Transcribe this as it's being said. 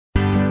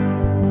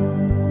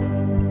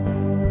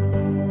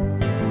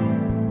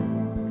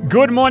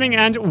Good morning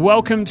and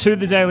welcome to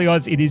the Daily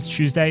Oz. It is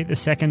Tuesday, the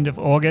 2nd of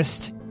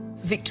August.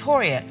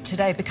 Victoria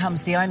today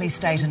becomes the only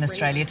state in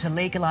Australia to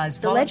legalise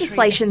the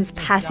legislation's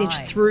passage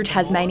through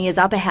Tasmania's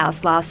upper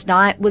house last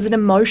night was an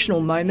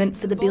emotional moment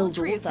for the bill's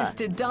author.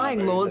 Voluntary-assisted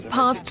dying laws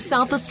passed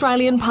South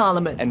Australian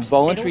Parliament. And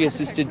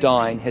voluntary-assisted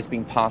dying has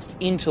been passed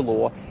into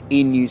law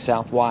in New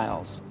South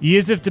Wales.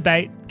 Years of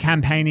debate,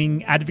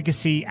 campaigning,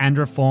 advocacy and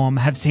reform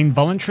have seen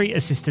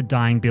voluntary-assisted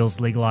dying bills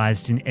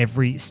legalised in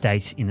every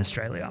state in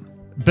Australia,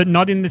 but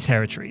not in the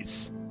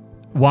territories.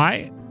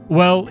 Why?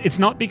 Well, it's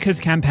not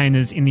because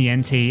campaigners in the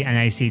NT and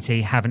ACT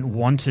haven't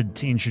wanted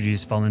to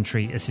introduce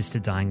voluntary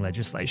assisted dying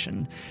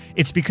legislation.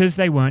 It's because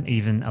they weren't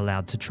even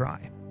allowed to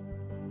try.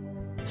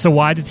 So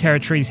why do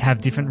territories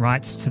have different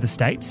rights to the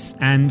states?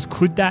 And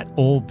could that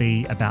all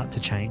be about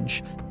to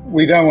change?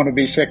 We don't want to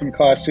be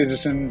second-class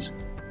citizens.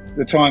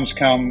 The time's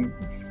come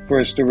for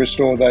us to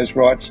restore those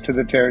rights to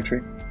the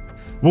territory.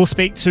 We'll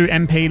speak to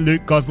MP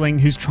Luke Gosling,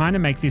 who's trying to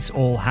make this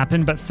all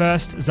happen. But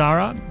first,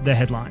 Zara, the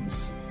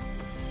headlines.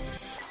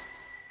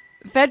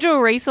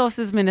 Federal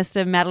Resources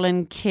Minister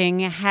Madeleine King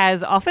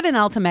has offered an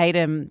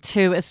ultimatum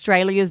to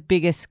Australia's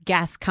biggest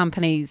gas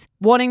companies,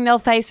 warning they'll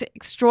face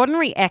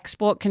extraordinary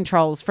export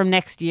controls from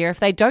next year if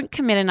they don't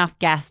commit enough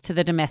gas to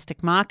the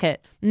domestic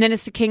market.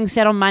 Minister King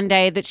said on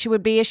Monday that she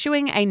would be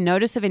issuing a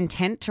notice of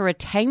intent to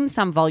retain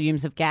some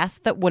volumes of gas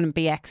that wouldn't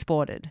be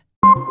exported.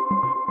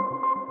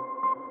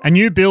 A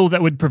new bill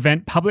that would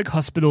prevent public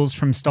hospitals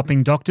from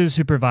stopping doctors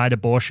who provide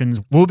abortions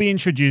will be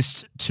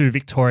introduced to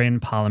Victorian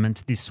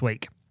Parliament this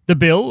week. The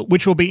bill,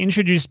 which will be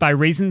introduced by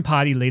Reason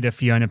Party leader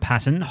Fiona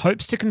Patten,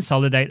 hopes to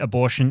consolidate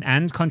abortion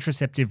and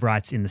contraceptive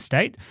rights in the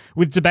state,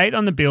 with debate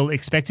on the bill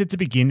expected to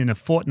begin in a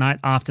fortnight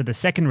after the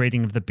second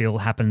reading of the bill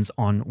happens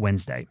on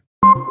Wednesday.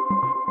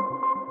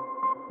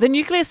 The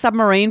nuclear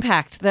submarine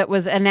pact that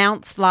was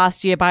announced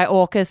last year by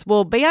AUKUS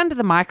will be under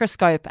the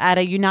microscope at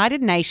a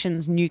United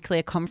Nations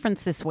nuclear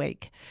conference this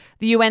week.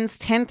 The UN's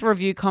 10th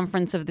review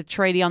conference of the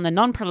Treaty on the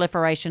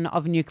Non-Proliferation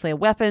of Nuclear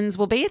Weapons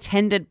will be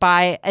attended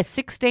by a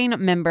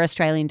 16-member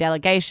Australian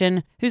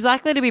delegation who's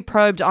likely to be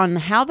probed on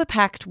how the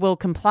pact will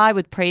comply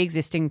with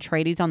pre-existing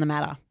treaties on the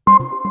matter.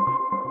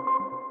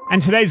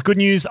 And today's good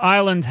news,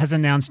 Ireland has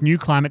announced new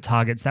climate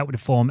targets that would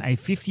form a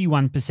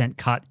 51%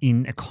 cut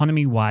in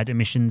economy-wide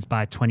emissions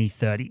by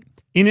 2030.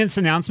 In its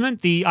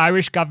announcement, the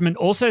Irish government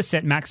also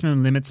set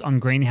maximum limits on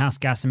greenhouse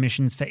gas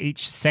emissions for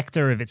each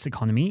sector of its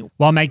economy,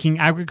 while making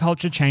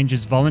agriculture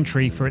changes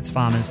voluntary for its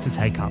farmers to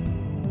take up.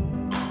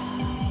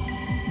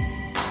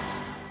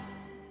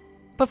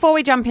 Before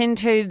we jump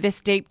into this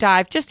deep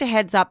dive, just a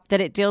heads up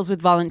that it deals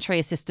with voluntary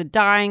assisted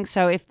dying.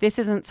 So if this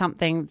isn't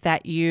something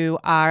that you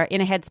are in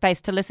a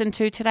headspace to listen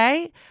to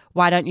today,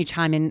 why don't you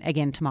chime in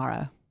again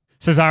tomorrow?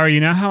 So Zara, you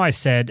know how I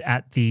said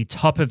at the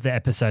top of the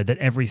episode that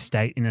every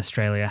state in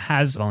Australia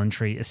has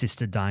voluntary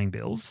assisted dying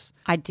bills?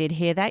 I did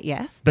hear that,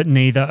 yes. But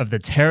neither of the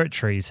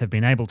territories have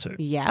been able to.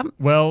 Yeah.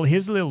 Well,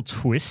 here's a little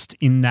twist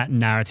in that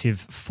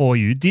narrative for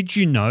you. Did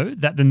you know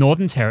that the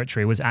Northern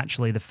Territory was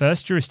actually the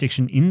first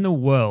jurisdiction in the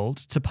world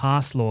to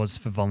pass laws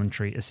for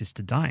voluntary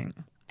assisted dying?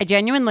 I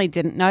genuinely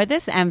didn't know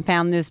this and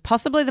found this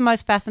possibly the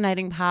most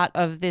fascinating part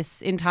of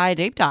this entire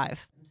deep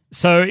dive.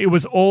 So it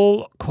was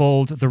all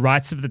called the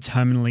Rights of the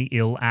Terminally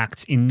Ill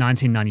Act in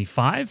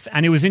 1995,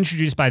 and it was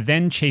introduced by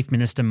then Chief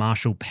Minister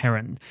Marshall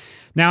Perrin.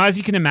 Now, as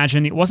you can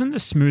imagine, it wasn't the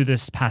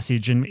smoothest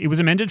passage, and it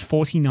was amended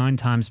 49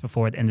 times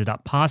before it ended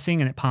up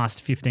passing, and it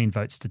passed 15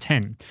 votes to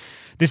 10.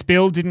 This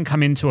bill didn't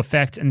come into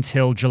effect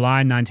until July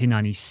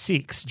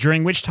 1996,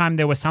 during which time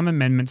there were some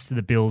amendments to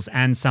the bills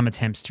and some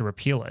attempts to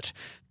repeal it.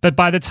 But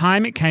by the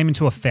time it came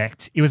into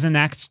effect, it was an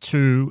act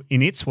to,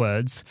 in its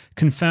words,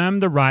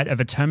 confirm the right of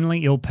a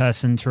terminally ill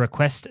person to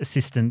request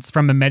assistance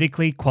from a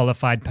medically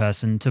qualified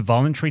person to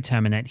voluntarily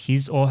terminate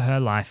his or her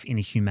life in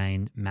a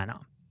humane manner.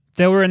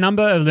 There were a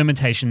number of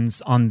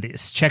limitations on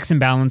this. Checks and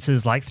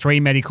balances, like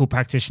 3 medical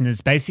practitioners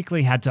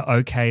basically had to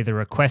okay the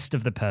request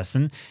of the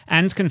person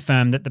and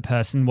confirm that the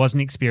person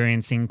wasn't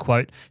experiencing,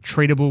 quote,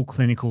 treatable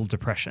clinical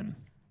depression.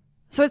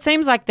 So it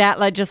seems like that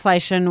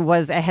legislation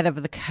was ahead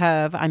of the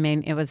curve. I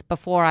mean, it was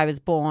before I was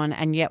born,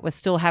 and yet we're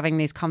still having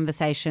these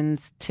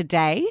conversations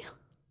today.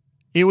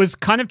 It was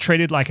kind of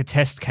treated like a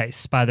test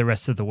case by the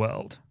rest of the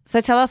world.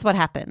 So tell us what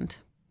happened.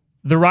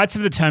 The Rights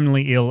of the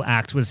Terminally Ill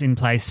Act was in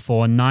place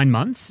for 9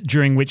 months,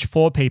 during which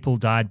 4 people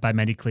died by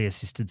medically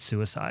assisted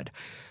suicide.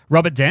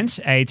 Robert Dent,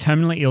 a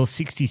terminally ill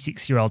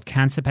 66-year-old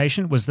cancer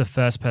patient, was the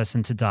first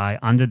person to die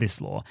under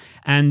this law.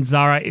 And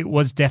Zara, it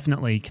was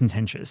definitely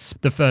contentious.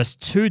 The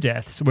first 2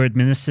 deaths were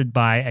administered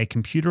by a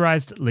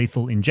computerised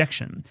lethal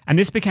injection, and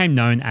this became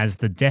known as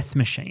the death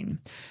machine.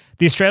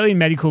 The Australian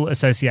Medical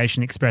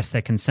Association expressed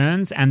their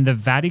concerns, and the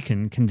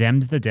Vatican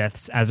condemned the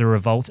deaths as a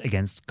revolt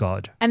against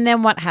God. And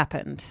then what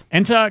happened?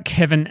 Enter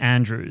Kevin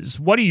Andrews.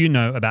 What do you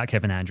know about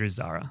Kevin Andrews,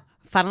 Zara?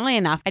 Funnily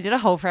enough, I did a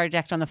whole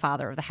project on the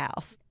father of the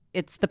house.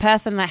 It's the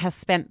person that has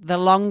spent the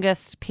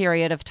longest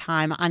period of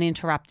time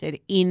uninterrupted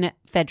in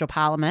federal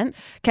parliament.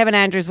 Kevin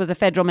Andrews was a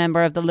federal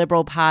member of the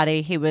Liberal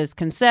Party. He was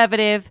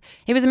Conservative.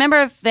 He was a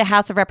member of the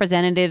House of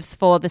Representatives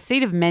for the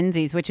seat of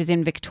Menzies, which is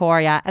in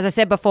Victoria. As I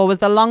said before, was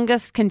the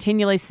longest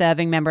continually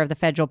serving member of the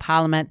federal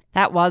parliament.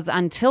 That was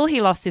until he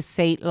lost his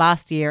seat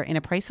last year in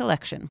a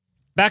pre-selection.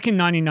 Back in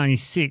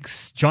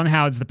 1996, John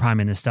Howard's the Prime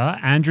Minister.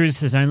 Andrews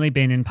has only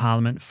been in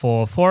Parliament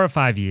for 4 or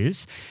 5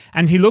 years,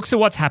 and he looks at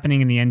what's happening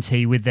in the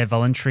NT with their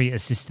voluntary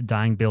assisted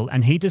dying bill,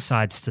 and he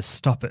decides to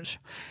stop it.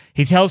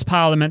 He tells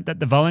Parliament that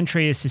the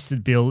voluntary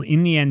assisted bill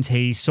in the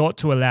NT sought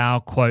to allow,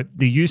 quote,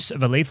 the use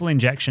of a lethal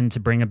injection to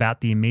bring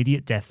about the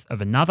immediate death of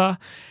another,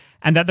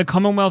 and that the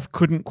Commonwealth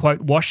couldn't,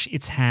 quote, wash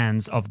its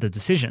hands of the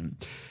decision.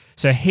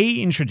 So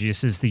he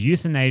introduces the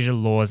Euthanasia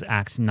Laws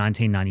Act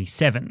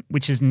 1997,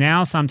 which is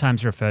now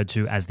sometimes referred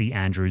to as the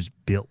Andrews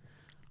Bill.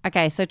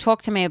 Okay, so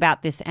talk to me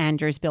about this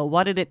Andrews Bill.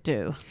 What did it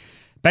do?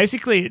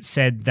 Basically, it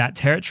said that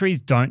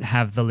territories don't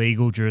have the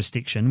legal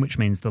jurisdiction, which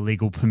means the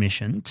legal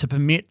permission, to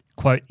permit,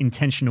 quote,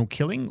 intentional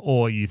killing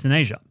or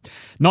euthanasia.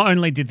 Not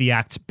only did the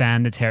Act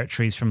ban the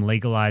territories from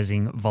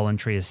legalising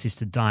voluntary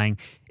assisted dying,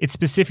 it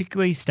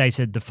specifically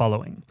stated the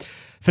following.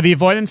 For the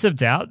avoidance of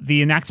doubt,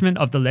 the enactment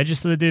of the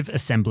Legislative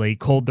Assembly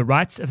called the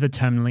Rights of the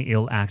Terminally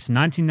Ill Act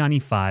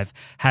 1995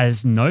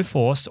 has no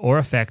force or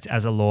effect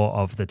as a law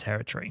of the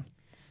territory.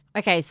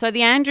 Okay, so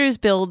the Andrews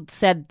Bill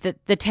said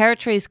that the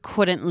territories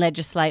couldn't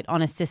legislate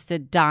on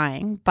assisted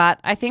dying, but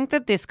I think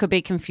that this could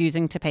be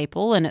confusing to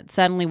people, and it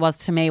certainly was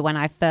to me when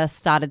I first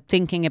started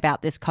thinking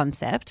about this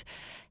concept.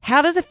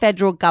 How does a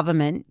federal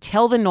government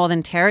tell the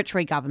Northern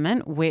Territory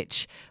government,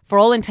 which for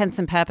all intents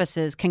and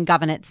purposes can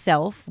govern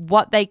itself,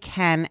 what they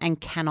can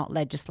and cannot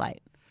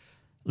legislate?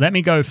 Let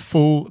me go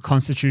full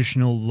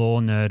constitutional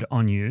law nerd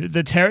on you.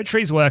 The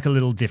territories work a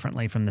little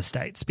differently from the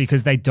states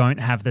because they don't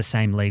have the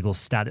same legal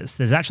status.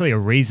 There's actually a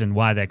reason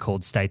why they're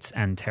called states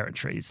and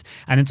territories.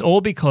 And it's all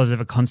because of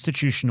a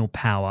constitutional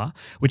power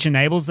which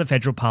enables the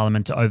federal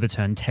parliament to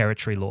overturn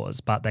territory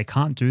laws, but they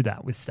can't do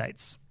that with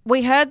states.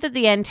 We heard that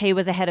the NT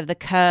was ahead of the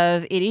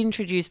curve. It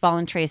introduced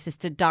voluntary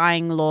assisted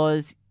dying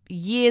laws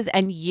years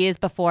and years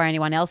before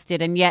anyone else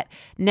did, and yet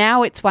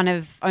now it's one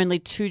of only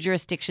 2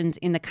 jurisdictions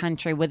in the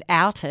country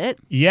without it.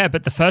 Yeah,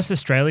 but the first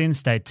Australian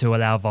state to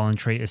allow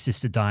voluntary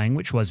assisted dying,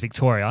 which was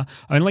Victoria,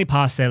 only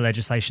passed their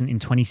legislation in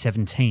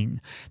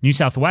 2017. New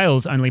South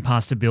Wales only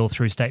passed a bill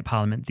through state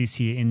parliament this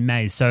year in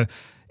May. So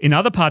in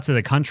other parts of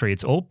the country,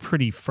 it's all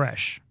pretty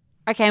fresh.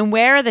 Okay, and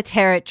where are the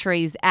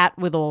territories at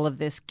with all of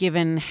this,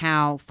 given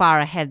how far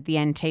ahead the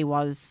NT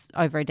was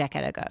over a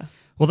decade ago?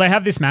 Well, they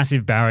have this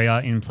massive barrier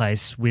in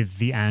place with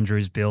the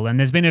Andrews Bill, and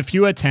there's been a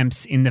few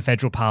attempts in the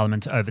federal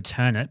parliament to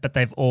overturn it, but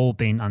they've all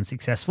been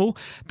unsuccessful.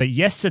 But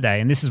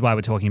yesterday, and this is why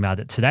we're talking about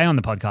it today on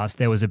the podcast,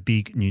 there was a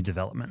big new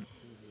development.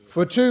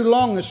 For too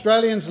long,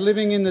 Australians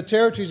living in the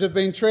territories have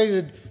been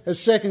treated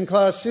as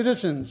second-class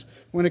citizens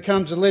when it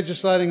comes to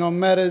legislating on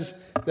matters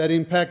that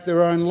impact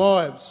their own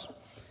lives.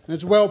 And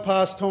it's well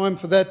past time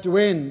for that to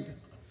end.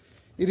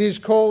 It is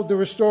called the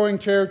Restoring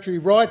Territory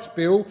Rights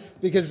Bill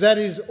because that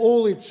is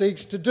all it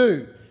seeks to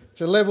do,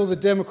 to level the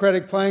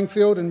democratic playing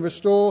field and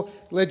restore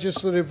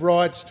legislative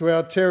rights to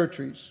our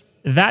territories.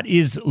 That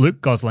is Luke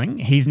Gosling.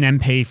 He's an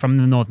MP from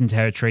the Northern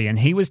Territory, and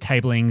he was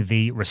tabling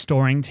the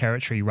Restoring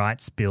Territory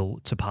Rights Bill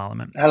to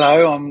Parliament.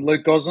 Hello, I'm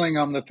Luke Gosling.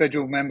 I'm the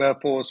federal member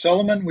for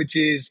Solomon, which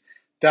is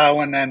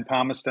Darwin and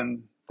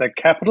Palmerston, the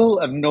capital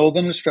of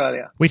Northern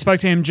Australia. We spoke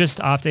to him just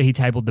after he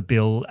tabled the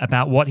bill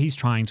about what he's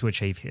trying to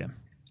achieve here.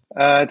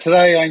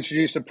 Today I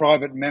introduced a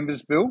private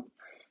members bill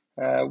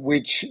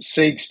which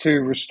seeks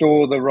to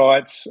restore the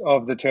rights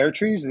of the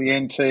territories, the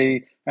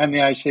NT and the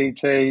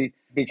ACT,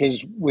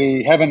 because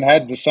we haven't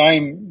had the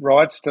same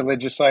rights to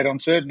legislate on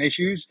certain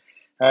issues,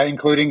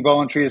 including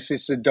voluntary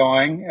assisted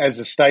dying, as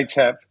the states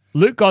have.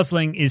 Luke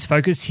Gosling is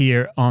focused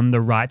here on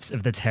the rights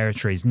of the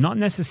territories, not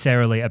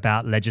necessarily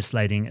about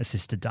legislating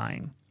assisted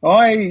dying.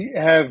 I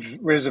have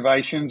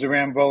reservations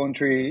around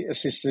voluntary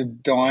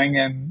assisted dying,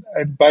 and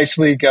it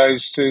basically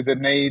goes to the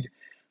need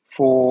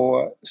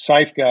for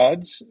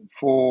safeguards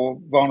for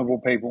vulnerable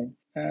people.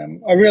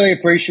 I really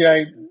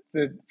appreciate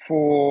that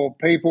for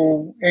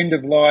people,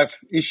 end-of-life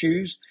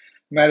issues,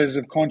 matters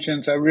of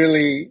conscience are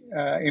really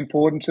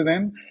important to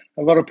them.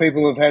 A lot of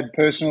people have had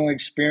personal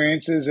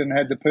experiences and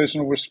had the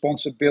personal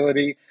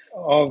responsibility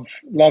of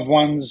loved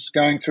ones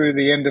going through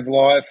the end of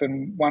life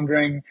and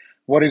wondering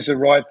what is the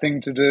right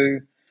thing to do.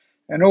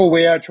 And all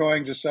we are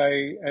trying to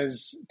say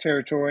as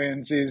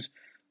Territorians is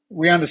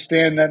we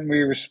understand that and we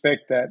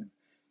respect that.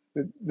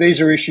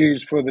 These are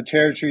issues for the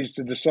territories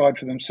to decide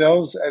for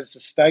themselves, as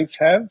the states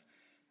have,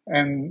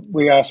 and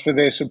we ask for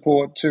their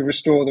support to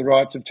restore the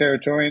rights of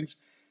Territorians.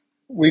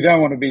 We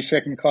don't want to be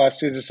second-class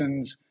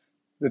citizens.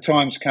 The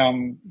time's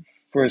come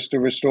for us to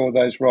restore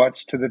those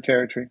rights to the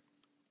territory.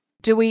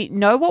 Do we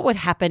know what would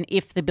happen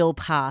if the bill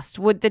passed?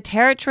 Would the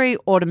territory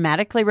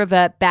automatically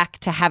revert back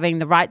to having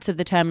the Rights of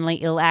the Terminally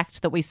Ill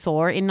Act that we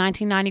saw in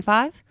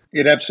 1995?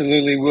 It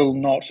absolutely will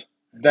not.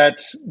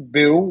 That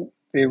bill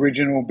the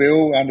original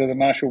bill under the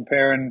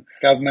Marshall-Perrin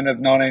government of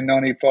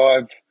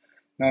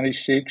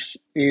 1995-96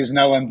 is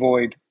null and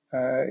void.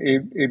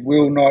 It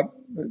will not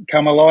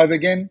come alive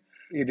again.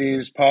 It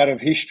is part of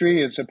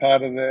history. It's a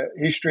part of the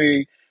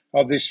history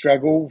of this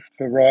struggle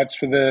for rights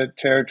for the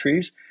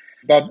territories.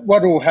 But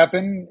what will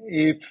happen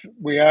if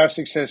we are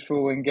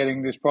successful in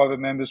getting this private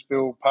members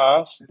bill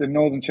passed? The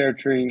Northern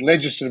Territory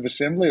Legislative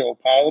Assembly or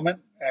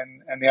Parliament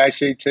and the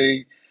ACT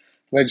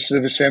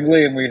Legislative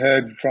Assembly, and we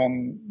heard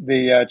from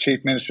the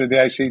Chief Minister of the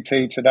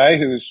ACT today,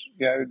 who was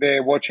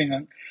there watching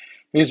it,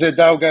 is that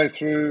they'll go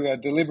through a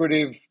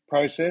deliberative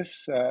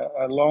process,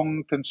 a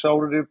long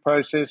consultative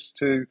process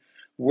to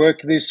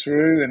work this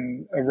through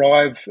and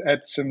arrive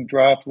at some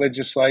draft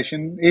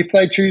legislation if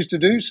they choose to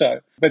do so.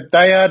 But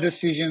they are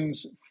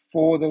decisions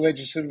for the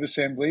legislative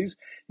assemblies,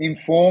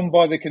 informed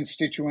by the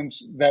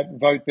constituents that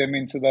vote them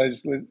into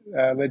those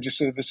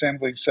legislative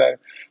assemblies. So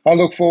I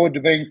look forward to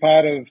being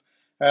part of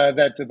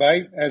that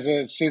debate as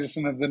a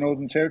citizen of the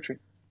Northern Territory.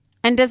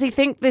 And does he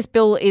think this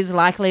bill is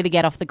likely to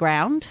get off the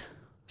ground?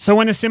 So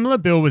when a similar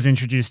bill was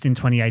introduced in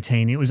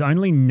 2018, it was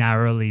only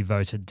narrowly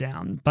voted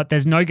down, but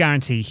there's no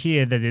guarantee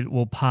here that it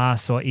will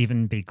pass or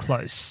even be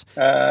close.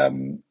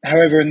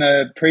 However, in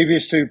the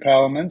previous two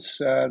parliaments,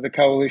 the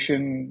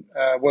coalition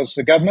was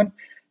the government,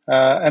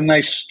 and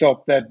they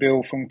stopped that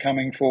bill from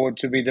coming forward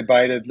to be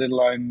debated, let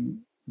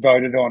alone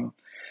voted on.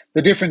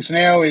 The difference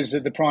now is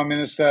that the Prime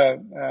Minister,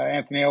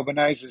 Anthony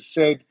Albanese, has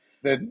said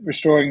that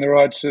restoring the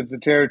rights of the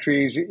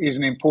territories is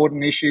an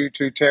important issue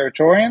to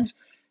Territorians,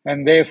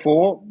 and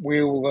therefore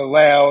we will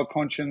allow a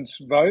conscience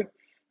vote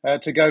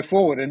to go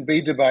forward and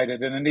be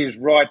debated. And it is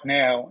right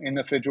now in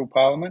the federal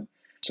parliament.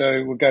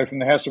 So we'll go from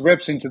the House of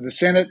Reps into the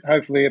Senate.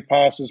 Hopefully it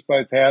passes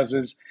both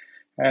houses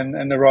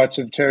and the rights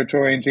of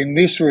Territorians in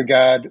this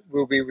regard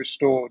will be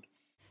restored.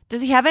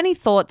 Does he have any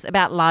thoughts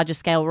about larger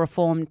scale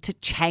reform to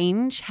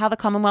change how the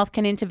Commonwealth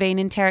can intervene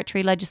in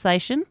territory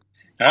legislation?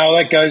 Oh,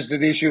 that goes to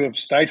the issue of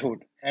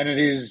statehood. And it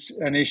is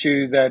an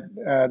issue that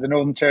the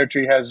Northern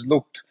Territory has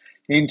looked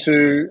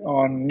into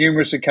on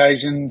numerous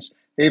occasions,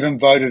 even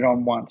voted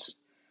on once.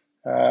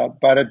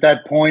 But at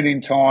that point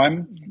in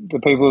time, the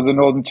people of the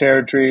Northern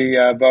Territory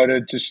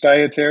voted to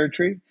stay a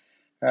territory.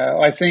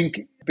 I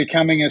think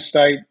becoming a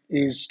state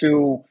is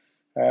still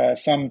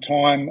some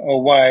time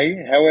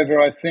away. However,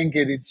 I think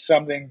it is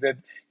something that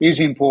is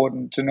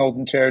important to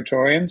Northern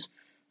Territorians.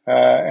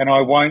 And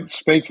I won't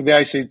speak for the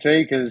ACT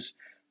because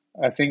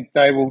I think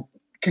they will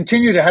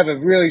continue to have a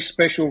really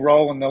special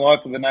role in the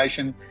life of the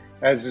nation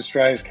as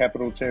Australia's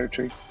capital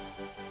territory.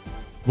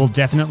 We'll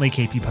definitely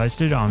keep you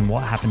posted on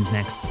what happens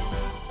next.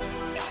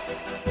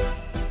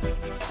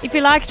 If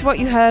you liked what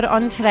you heard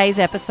on today's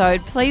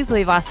episode, please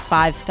leave us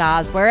 5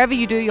 stars wherever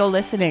you do your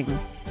listening.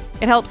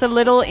 It helps a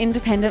little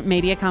independent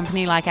media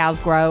company like ours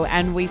grow,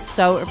 and we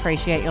so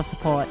appreciate your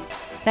support.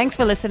 Thanks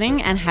for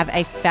listening and have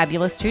a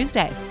fabulous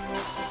Tuesday.